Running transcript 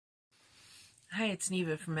Hi, it's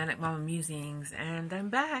Neva from Manic Mama Musings, and I'm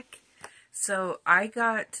back. So I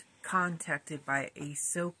got contacted by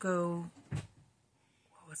ASOKO.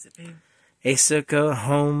 What was it, babe? ASOKO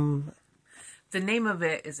Home. The name of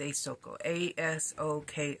it is ASOKO.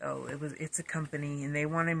 ASOKO. It's a company, and they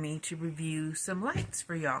wanted me to review some lights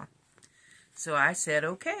for y'all. So I said,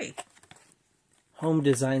 okay. Home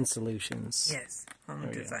Design Solutions. Yes, home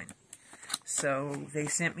design. So they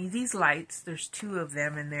sent me these lights. There's two of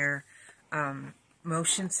them, and they're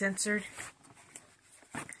motion censored.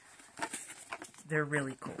 They're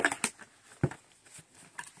really cool.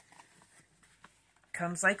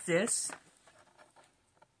 Comes like this.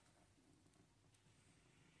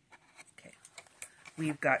 Okay.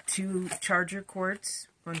 We've got two charger cords,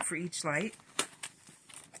 one for each light.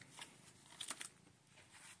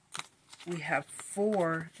 We have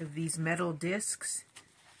 4 of these metal discs.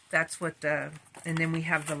 That's what and then we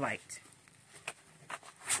have the light.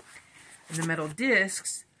 And the metal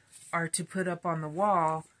discs are to put up on the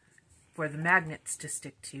wall for the magnets to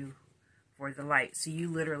stick to for the light. So you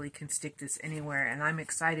literally can stick this anywhere. And I'm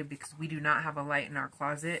excited because we do not have a light in our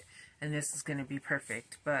closet. And this is going to be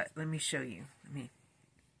perfect. But let me show you.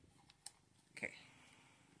 Okay.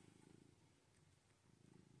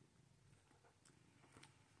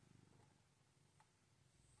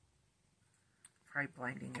 Probably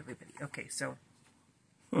blinding everybody. Okay, so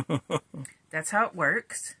that's how it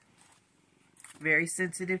works. Very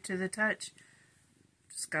sensitive to the touch.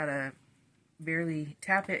 Just gotta barely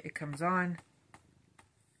tap it. It comes on.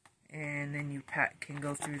 And then you can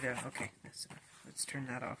go through the... Okay, that's enough. Let's turn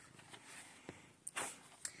that off.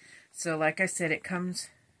 So like I said, it comes...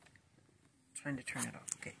 trying to turn it off.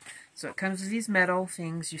 Okay. So it comes with these metal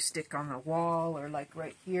things you stick on the wall or like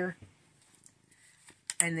right here.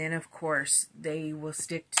 And then of course they will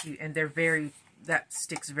stick to... And they're very... That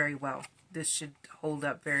sticks very well. This should hold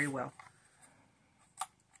up very well.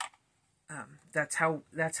 That's how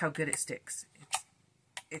good it sticks.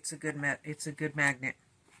 It's a good magnet.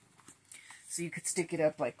 So you could stick it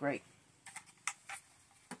up like right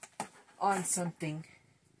on something.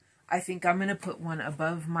 I think I'm gonna put one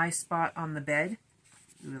above my spot on the bed.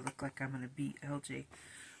 It would look like I'm gonna beat LJ.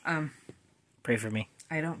 Pray for me.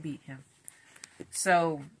 I don't beat him.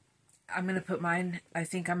 So I'm gonna put mine. I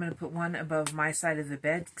think I'm gonna put one above my side of the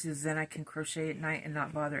bed because then I can crochet at night and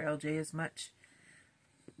not bother LJ as much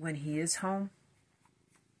when he is home.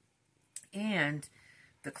 And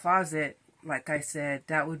the closet, like I said,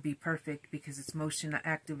 that would be perfect because it's motion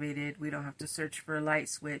activated. We don't have to search for a light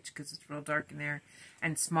switch because it's real dark in there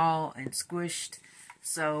and small and squished.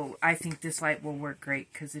 So I think this light will work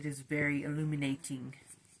great because it is very illuminating.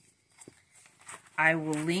 I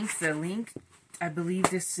will link the link. I believe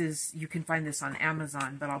this is, you can find this on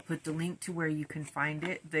Amazon, but I'll put the link to where you can find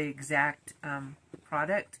it, the exact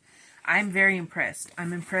product. I'm very impressed.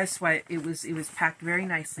 I'm impressed why it was packed very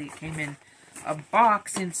nicely. It came in a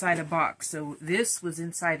box inside a box. So this was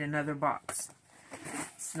inside another box.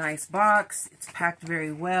 It's a nice box. It's packed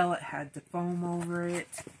very well. It had the foam over it.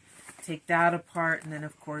 Take that apart, and then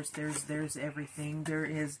of course there's everything. There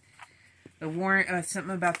is the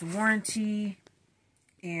something about the warranty,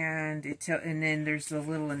 and and then there's the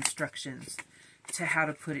little instructions to how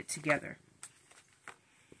to put it together.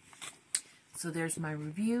 So there's my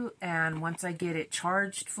review, and once I get it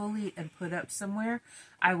charged fully and put up somewhere,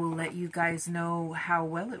 I will let you guys know how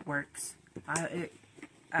well it works.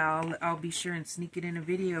 I'll be sure and sneak it in a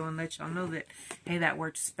video and let y'all know that, hey, that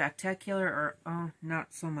worked spectacular, or oh,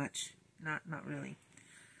 not so much, not really.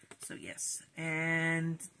 So yes,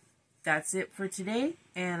 and that's it for today,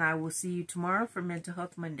 and I will see you tomorrow for Mental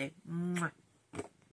Health Monday. Mwah.